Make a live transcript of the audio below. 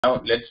Now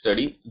let's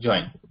study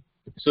join.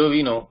 So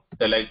we know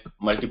that like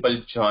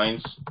multiple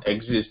joins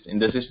exist in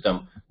the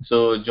system.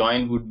 So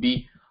join would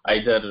be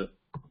either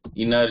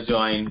inner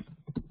join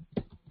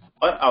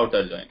or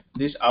outer join.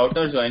 This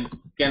outer join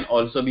can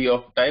also be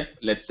of type,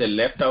 let's say,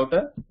 left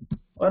outer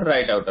or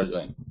right outer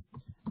join.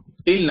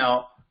 Till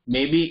now,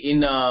 maybe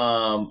in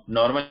a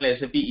normal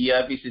SAP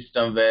ERP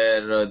system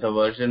where the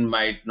version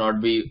might not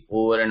be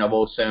over and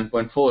above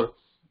 7.4,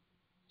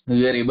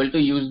 we were able to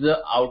use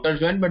the outer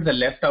join, but the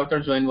left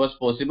outer join was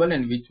possible,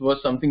 and which was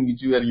something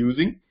which we were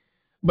using.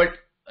 But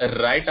a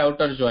right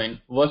outer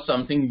join was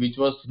something which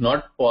was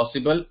not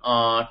possible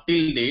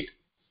till date,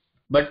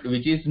 but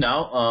which is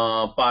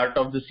now part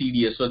of the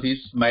CDS. So this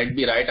might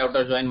be right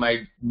outer join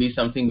might be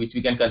something which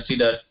we can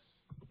consider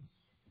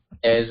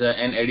as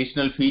an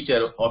additional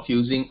feature of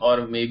using,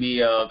 or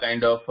maybe a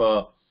kind of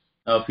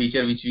a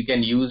feature which we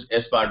can use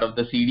as part of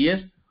the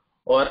CDS,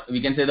 or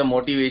we can say the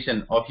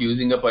motivation of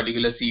using a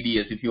particular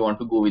CDS if you want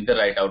to go with the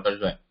right outer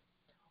join.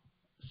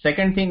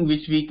 Second thing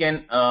which we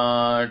can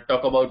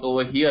talk about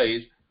over here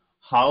is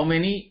how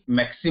many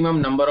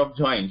maximum number of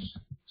joins.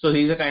 So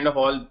these are kind of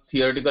all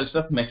theoretical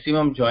stuff.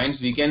 Maximum joins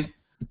we can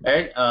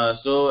add.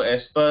 So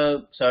as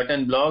per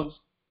certain blogs,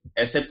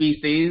 SAP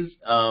says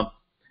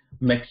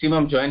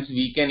maximum joins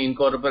we can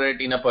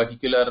incorporate in a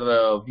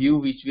particular view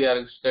which we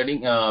are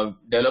studying,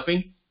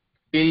 developing.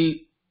 Till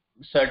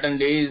certain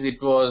days it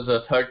was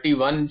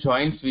 31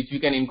 joins which we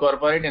can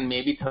incorporate, and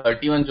maybe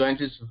 31 joins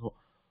is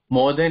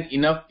more than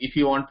enough if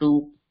you want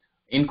to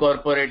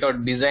incorporate or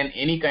design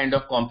any kind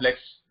of complex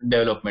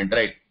development,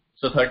 right?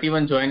 So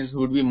 31 joins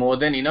would be more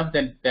than enough.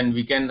 Then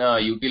we can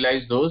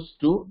utilize those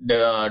to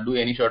do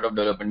any sort of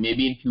development.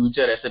 Maybe in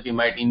future SAP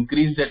might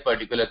increase that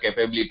particular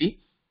capability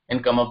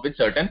and come up with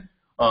certain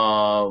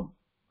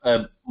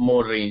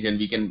more range, and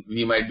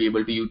we might be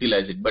able to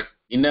utilize it. But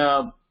in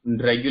a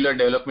regular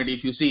development,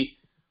 if you see,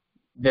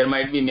 there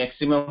might be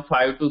maximum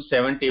 5 to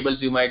 7 tables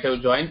you might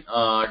have joined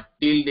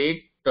till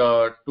date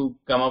to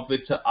come up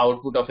with the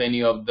output of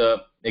any of the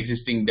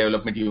existing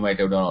development you might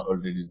have done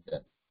already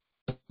done.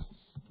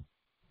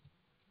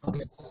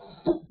 Okay.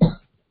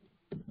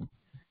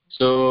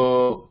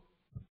 So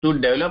to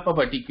develop a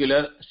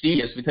particular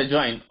CDS with a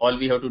join, all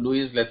we have to do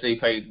is, let's say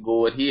if I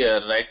go over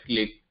here, right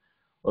click,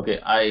 okay,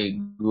 I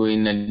go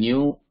in a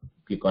new,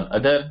 click on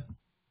other,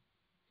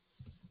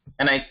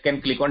 and I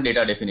can click on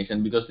data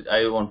definition because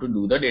I want to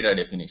do the data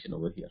definition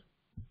over here.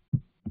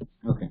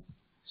 Okay.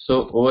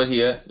 So over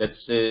here, let's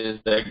say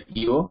that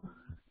EO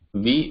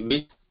V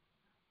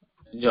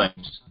with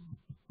joins.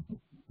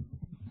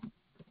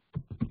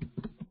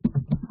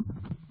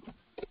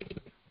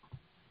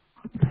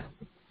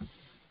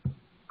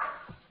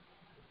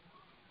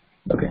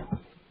 Okay.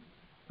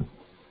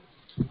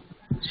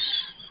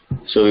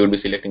 So we will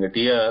be selecting a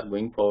TR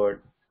going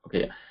forward.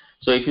 Okay.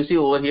 So if you see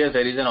over here,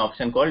 there is an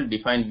option called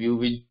define view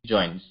with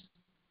joins.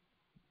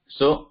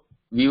 So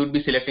we would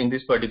be selecting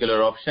this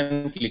particular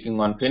option,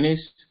 clicking on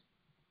finished,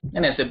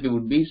 and SAP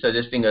would be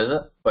suggesting us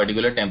a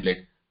particular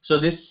template. So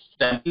this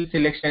template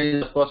selection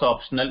is of course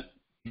optional.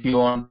 If you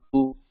want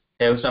to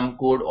have some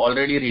code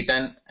already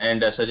written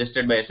and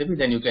suggested by SAP,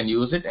 then you can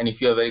use it. And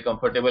if you are very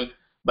comfortable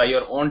by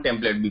your own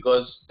template,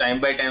 because time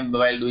by time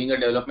while doing a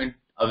development,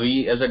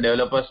 we as a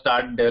developer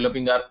start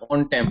developing our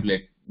own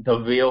template, the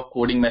way of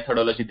coding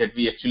methodology that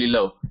we actually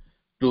love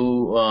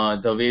to,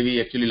 the way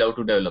we actually love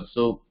to develop.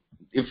 So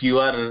if you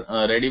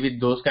are ready with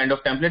those kind of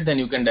template, then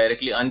you can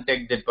directly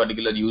uncheck that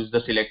particular, use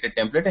the selected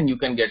template, and you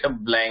can get a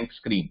blank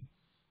screen.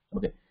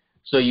 Okay.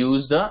 So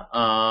use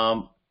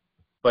the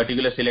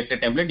particular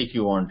selected template if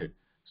you want it.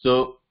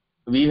 So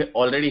we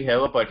already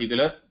have a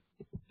particular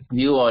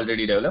view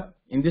already developed.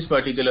 In this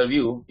particular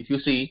view, if you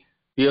see,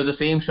 we have the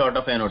same sort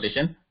of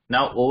annotation.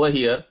 Now over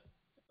here,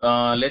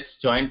 let's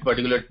join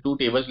particular two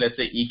tables, let's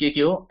say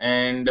EKKO,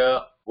 and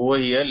over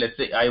here, let's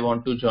say I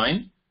want to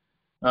join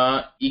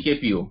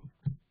EKPO.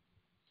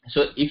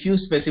 So if you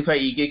specify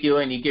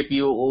EKKO and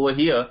EKPO over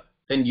here,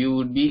 then you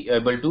would be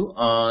able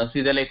to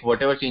see that like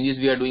whatever changes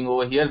we are doing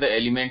over here, the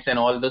elements and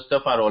all the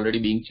stuff are already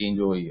being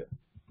changed over here.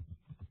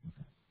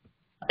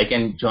 I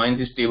can join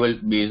this table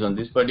based on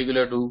this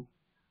particular tool.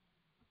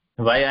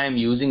 Why I am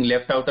using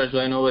left outer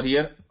join over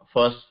here?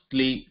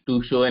 Firstly,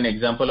 to show an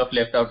example of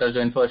left outer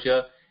join for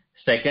sure.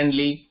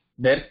 Secondly,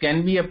 there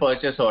can be a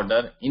purchase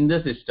order in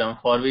the system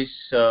for which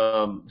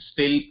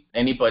still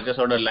any purchase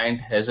order line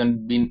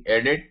hasn't been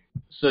added.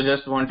 So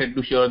just wanted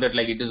to show that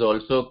like it is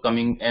also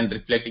coming and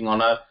reflecting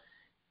on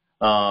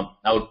our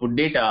output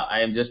data. I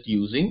am just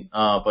using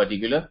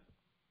particular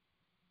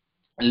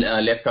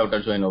left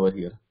outer join over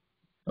here.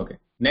 Okay.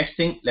 Next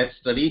thing, let's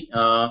study.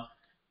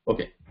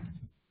 Okay.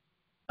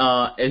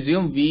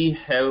 Assume we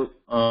have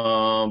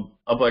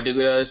a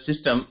particular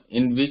system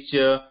in which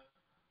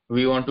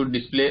we want to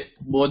display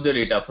both the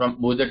data from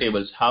both the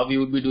tables. How we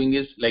would be doing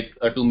is like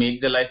to make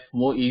the life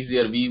more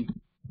easier, we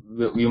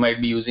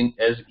might be using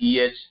as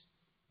EH,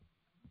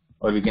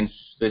 or we can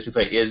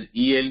specify as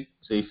EL.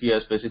 So if we are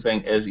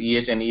specifying as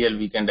EH and EL,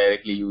 we can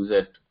directly use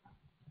it.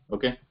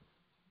 Okay.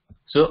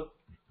 So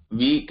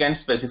we can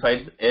specify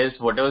as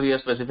whatever we are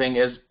specifying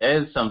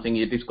as something,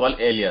 it is called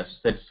alias.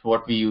 That's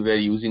what we were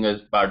using as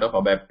part of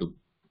ABAP 2.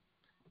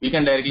 We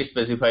can directly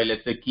specify,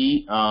 let's say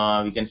key,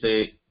 we can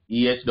say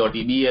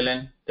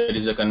eh.ebln. There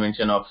is a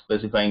convention of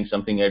specifying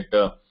something at,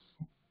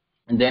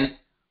 and then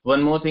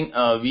one more thing,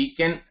 we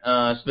can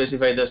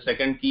specify the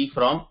second key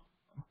from,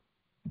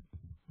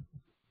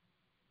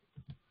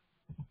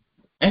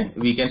 and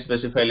we can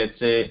specify, let's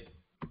say,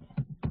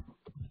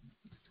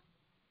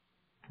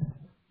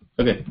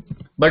 okay.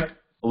 But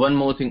one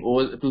more thing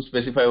to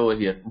specify over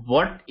here.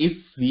 What if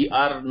we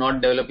are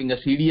not developing a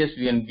CDS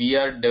view and we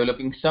are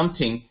developing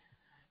something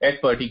at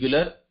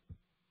particular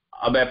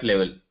ABAP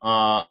level,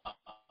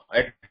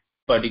 at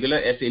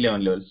particular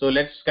S11 level? So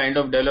let's kind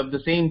of develop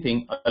the same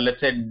thing. Let's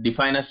say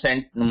define a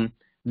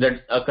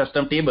that a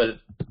custom table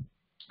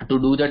to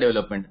do the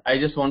development. I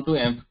just want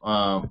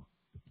to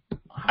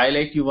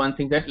highlight you one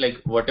thing, that like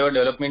whatever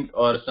development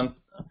or some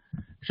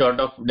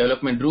sort of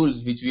development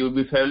rules which we will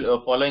be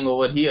following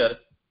over here.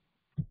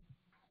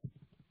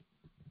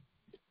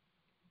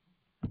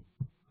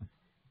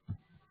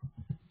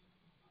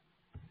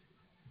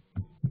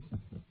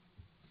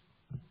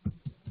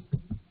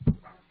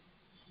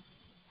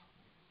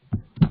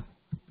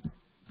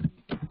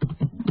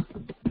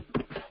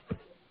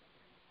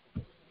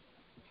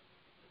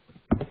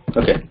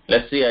 Okay,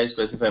 let's see, I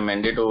specify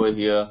mandate over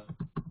here.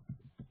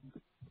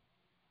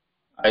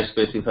 I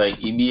specify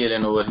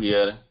EBLN over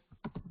here.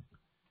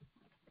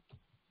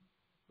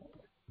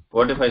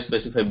 What if I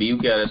specify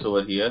BUKRS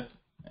over here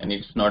and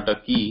it's not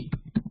a key,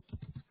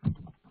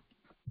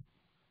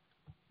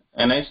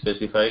 and I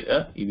specify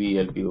a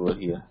EBLP over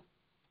here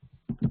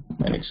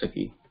and it's a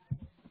key?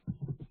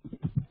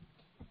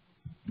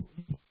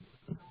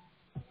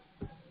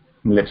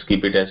 Let's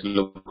keep it as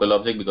local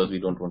object because we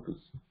don't want to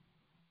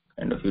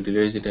kind of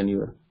utilize it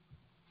anywhere.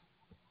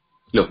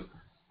 Look,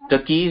 the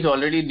key is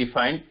already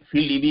defined.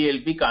 Field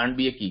EBLP can't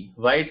be a key.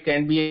 Why it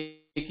can't be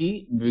a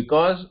key?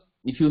 Because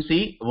if you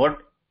see what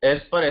as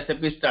per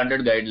SAP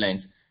standard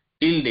guidelines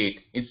till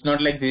date, it's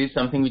not like this is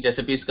something which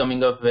SAP is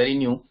coming up very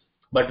new.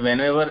 But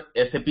whenever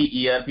SAP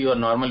ERP or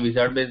normal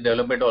wizard based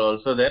development are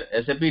also there,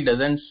 SAP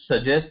doesn't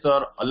suggest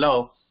or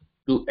allow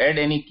to add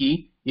any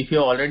key. If you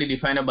already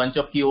define a bunch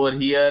of key over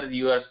here,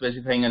 you are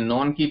specifying a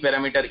non-key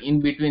parameter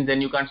in between,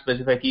 then you can't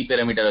specify key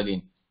parameter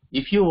again.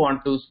 If you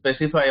want to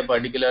specify a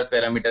particular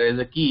parameter as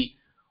a key,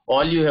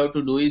 all you have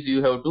to do is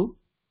you have to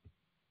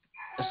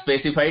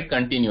specify it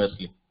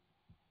continuously.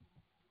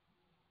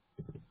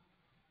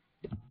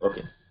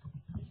 Okay.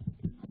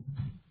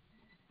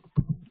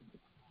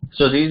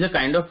 So this is a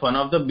kind of one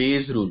of the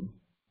base rule.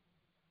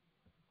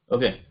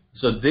 Okay.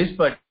 So this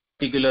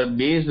particular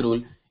base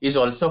rule is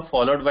also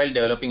followed while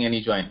developing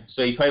any join.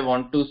 So if I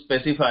want to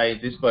specify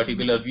this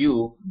particular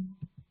view,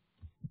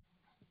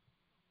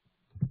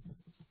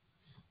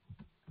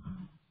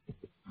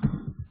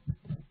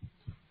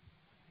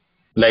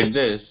 like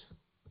this,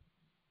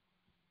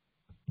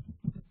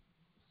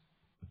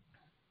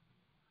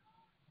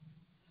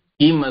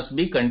 key must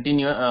be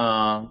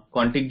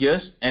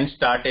contiguous and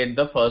start at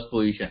the first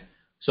position.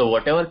 So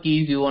whatever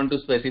keys you want to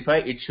specify,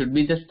 it should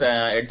be just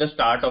at the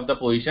start of the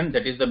position.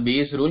 That is the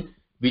base rule,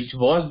 which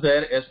was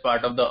there as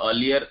part of the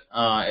earlier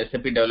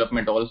SAP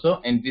development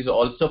also, and it is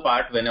also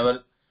part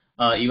whenever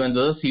even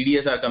though the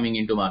CDS are coming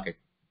into market.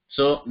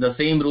 So the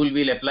same rule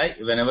will apply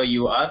whenever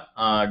you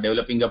are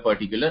developing a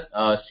particular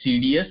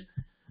CDS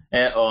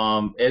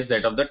as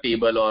that of the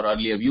table or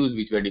earlier views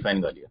which were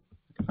defined earlier.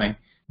 Fine.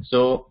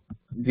 So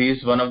this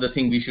is one of the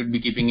things we should be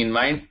keeping in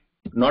mind,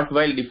 not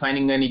while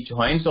defining any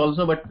joins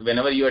also, but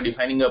whenever you are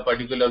defining a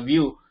particular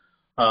view,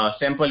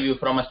 sample view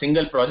from a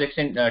single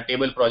projection,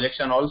 table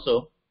projection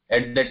also,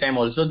 at that time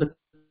also the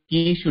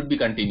key should be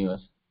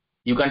continuous.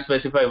 You can't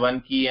specify one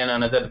key and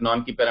another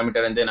non-key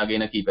parameter and then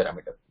again a key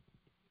parameter.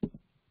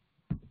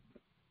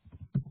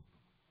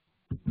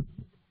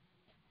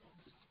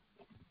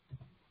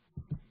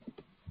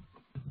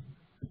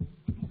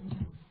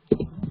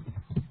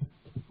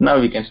 Now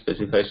we can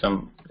specify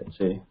some, let's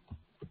say,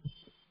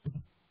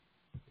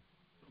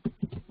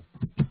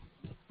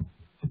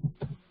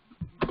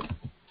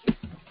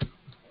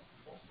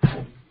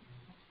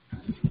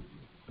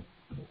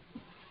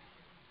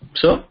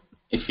 so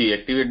if we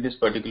activate this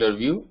particular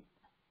view,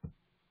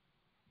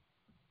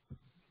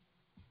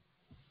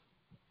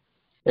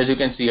 as you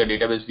can see, a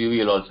database view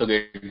will also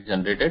get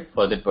generated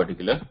for that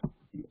particular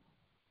view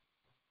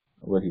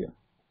over here.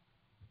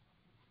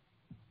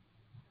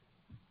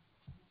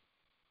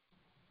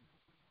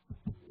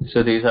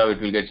 So this is how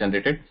it will get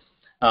generated.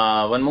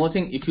 One more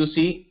thing, if you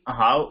see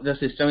how the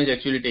system is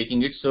actually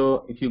taking it,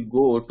 so if you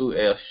go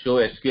to show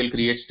SQL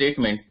create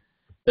statement,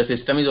 the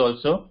system is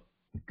also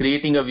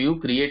creating a view,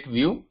 create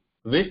view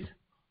with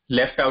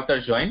left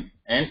outer join,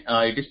 and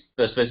it is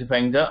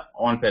specifying the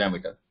on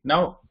parameter.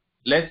 Now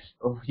let's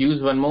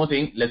use one more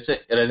thing. Let's say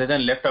rather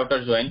than left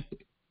outer join,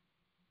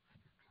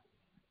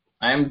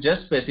 I am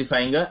just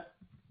specifying a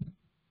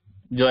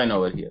join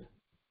over here.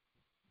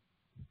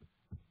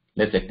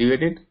 Let's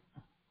activate it.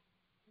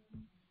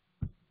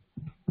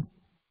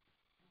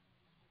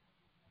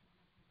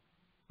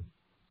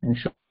 and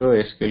show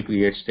SQL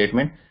create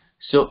statement.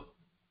 So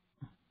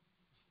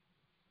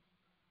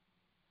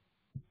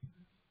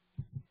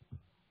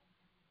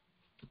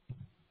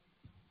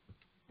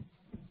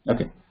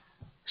okay,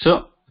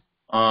 so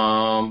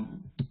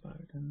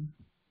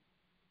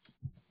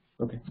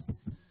okay,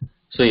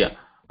 so yeah,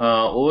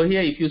 over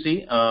here if you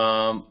see,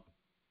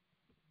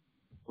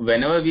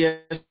 whenever we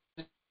are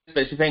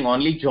specifying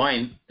only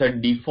join, the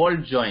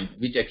default join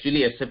which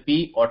actually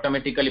SAP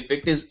automatically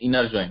picked is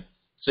inner join.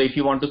 So if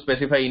you want to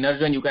specify inner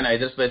join, you can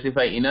either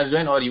specify inner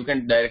join or you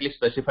can directly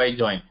specify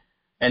join,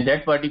 and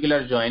that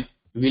particular join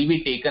will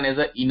be taken as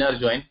an inner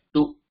join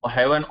to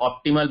have an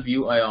optimal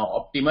view,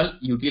 optimal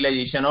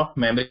utilization of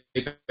memory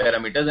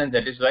parameters, and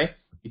that is why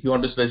if you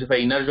want to specify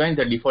inner join,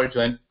 the default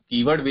join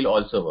keyword will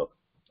also work.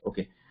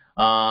 Okay.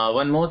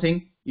 One more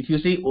thing, if you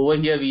see over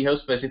here, we have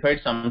specified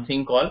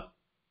something called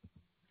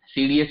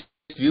CDS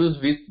views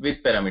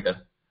with parameter.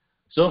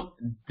 So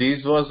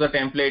this was the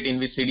template in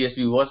which CDS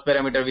view was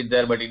parameter with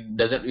there, but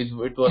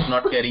it was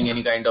not carrying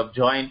any kind of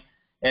join,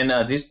 and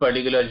this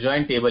particular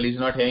join table is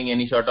not having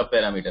any sort of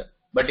parameter.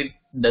 But it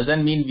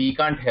doesn't mean we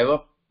can't have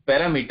a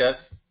parameter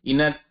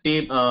in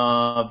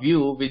a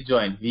view with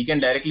join. We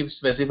can directly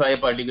specify a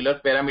particular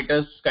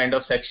parameters kind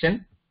of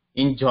section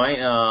in join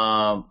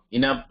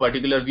in a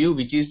particular view,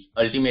 which is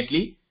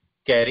ultimately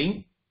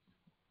carrying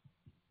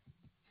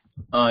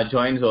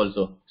joins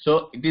also.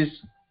 So it is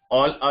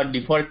all a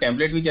default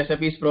template which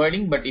SAP is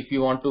providing, but if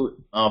you want to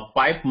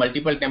pipe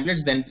multiple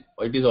templates, then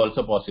it is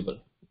also possible.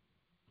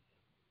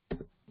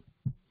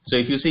 So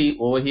if you see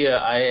over here,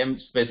 I am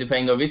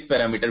specifying a with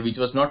parameter which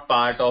was not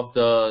part of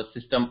the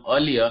system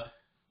earlier.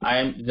 I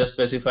am just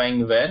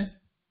specifying where,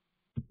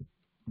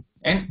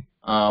 and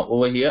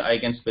over here I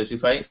can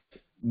specify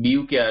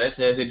BUKRS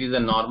as it is a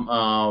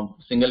norm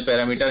single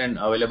parameter and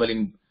available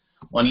in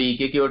only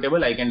EKKO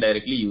table. I can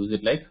directly use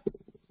it like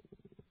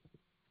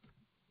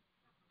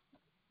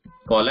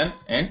colon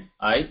and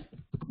I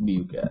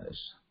BUKRS.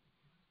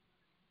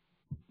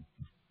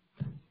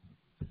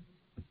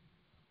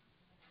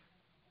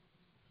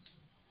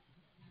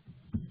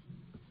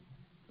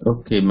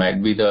 Okay,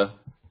 might be the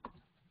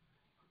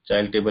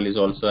child table is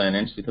also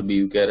enhanced with a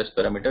BUKRS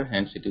parameter,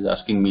 hence it is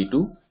asking me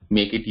to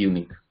make it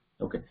unique.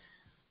 Okay,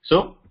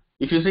 so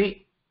if you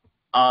see,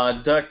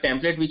 the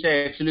template which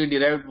I actually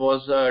derived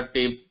was a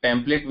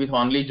template with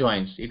only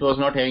joins. It was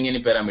not having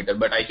any parameter,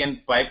 but I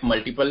can pipe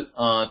multiple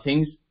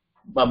things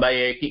by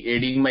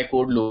adding my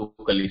code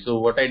locally. So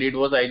what I did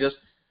was I just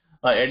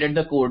added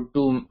the code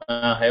to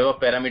have a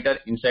parameter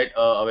inside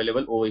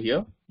available over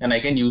here, and I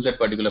can use that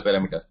particular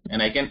parameter,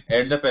 and I can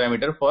add the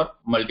parameter for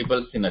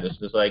multiple scenarios.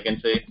 So I can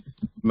say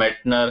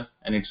Metner,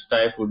 and its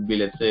type would be,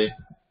 let's say,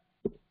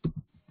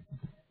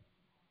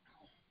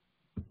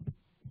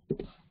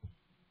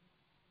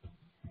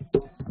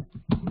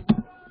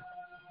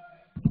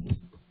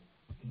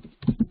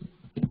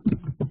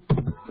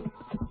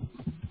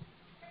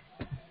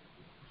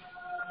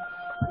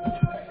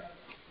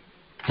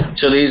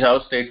 so this is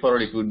how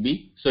straightforward it would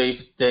be. So if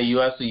you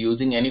are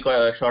using any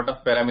sort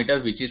of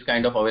parameter which is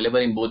kind of available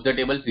in both the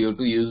tables, you have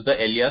to use the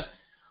alias,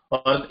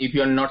 or if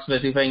you are not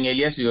specifying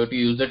alias, you have to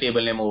use the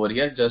table name over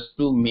here just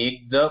to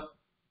make the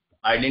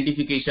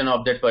identification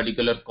of that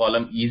particular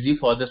column easy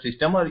for the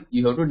system, or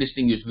you have to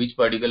distinguish which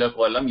particular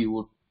column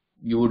you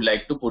would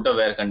like to put a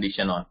where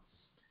condition on,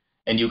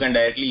 and you can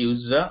directly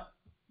use the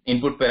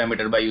input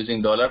parameter by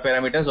using dollar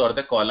parameters or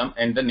the column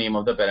and the name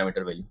of the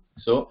parameter value.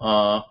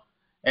 So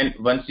and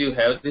once you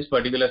have this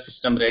particular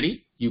system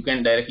ready, you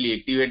can directly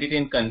activate it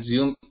and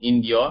consume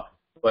in your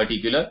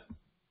particular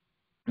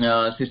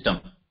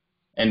system,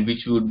 and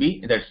which would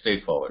be that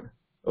straightforward.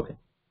 Okay.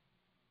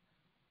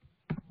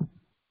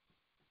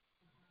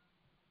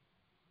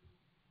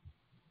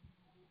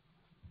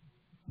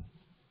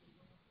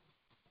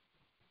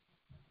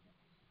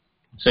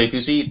 So if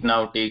you see, it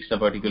now takes a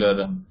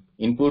particular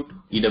input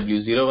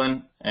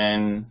EW01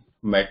 and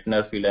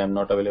Metner field I am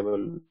not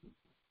available.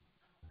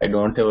 I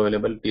don't have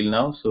available till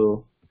now.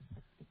 So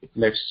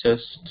let's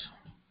just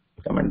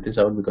comment this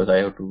out because I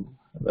have to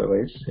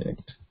otherwise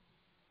select.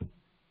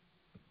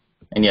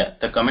 And yeah,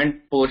 the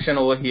comment portion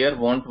over here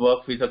won't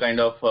work with a kind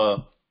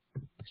of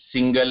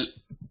single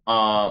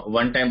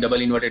one-time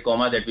double inverted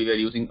comma that we were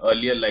using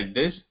earlier like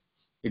this.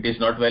 It is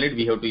not valid.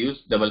 We have to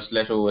use double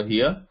slash over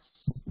here.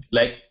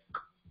 Like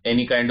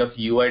any kind of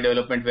UI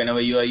development, whenever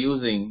you are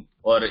using,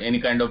 or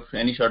any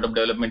sort of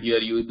development you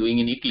are doing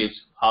in Eclipse,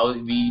 how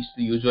we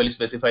usually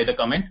specify the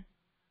comment.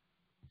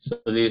 So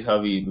this is how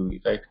we do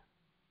it, right?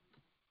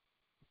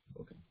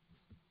 Okay.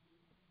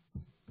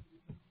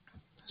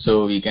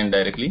 So we can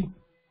directly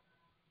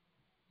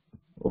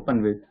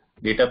open with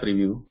data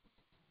preview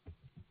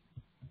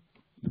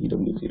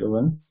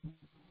EW01,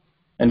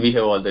 and we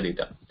have all the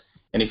data.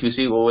 And if you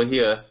see over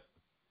here,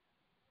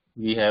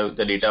 we have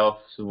the data of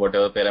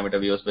whatever parameter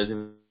we have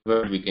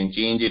specified. We can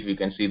change it. We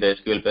can see the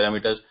SQL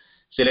parameters,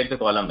 select the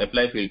column,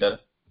 apply filter,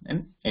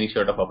 and any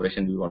sort of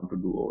operation we want to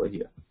do over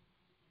here.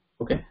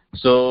 Okay.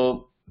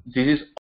 So this is